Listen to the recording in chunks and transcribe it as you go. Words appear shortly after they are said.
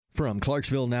From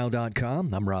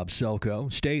ClarksvilleNow.com, I'm Rob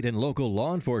Selko. State and local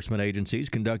law enforcement agencies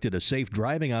conducted a safe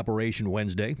driving operation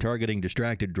Wednesday, targeting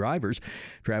distracted drivers.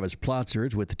 Travis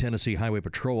Plotzers with the Tennessee Highway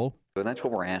Patrol. And that's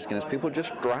what we're asking is people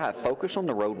just drive, focus on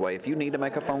the roadway. If you need to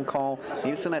make a phone call, you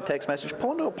need to send that text message,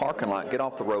 pull into a parking lot, get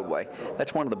off the roadway.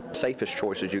 That's one of the safest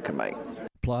choices you can make.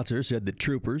 Plotzer said that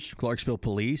troopers, Clarksville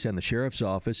Police, and the Sheriff's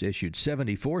Office issued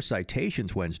 74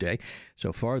 citations Wednesday.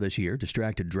 So far this year,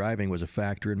 distracted driving was a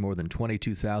factor in more than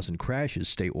 22,000 crashes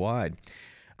statewide.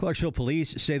 Clarksville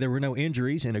Police say there were no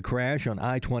injuries in a crash on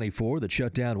I-24 that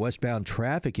shut down westbound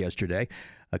traffic yesterday.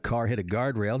 A car hit a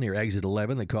guardrail near Exit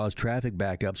 11 that caused traffic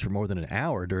backups for more than an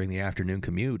hour during the afternoon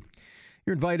commute.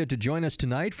 You're invited to join us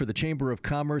tonight for the Chamber of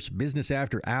Commerce Business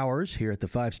After Hours here at the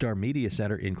Five Star Media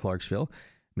Center in Clarksville.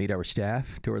 Meet our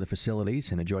staff, tour the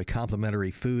facilities, and enjoy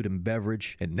complimentary food and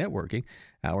beverage and networking.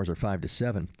 Hours are 5 to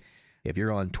 7. If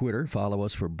you're on Twitter, follow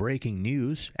us for breaking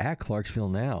news at Clarksville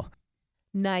Now.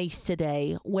 Nice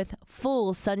today with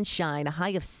full sunshine, a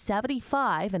high of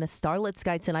 75 and a starlit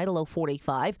sky tonight, a low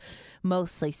 45.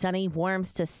 Mostly sunny,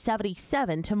 warms to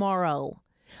 77 tomorrow.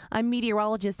 I'm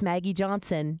meteorologist Maggie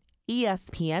Johnson,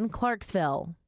 ESPN Clarksville.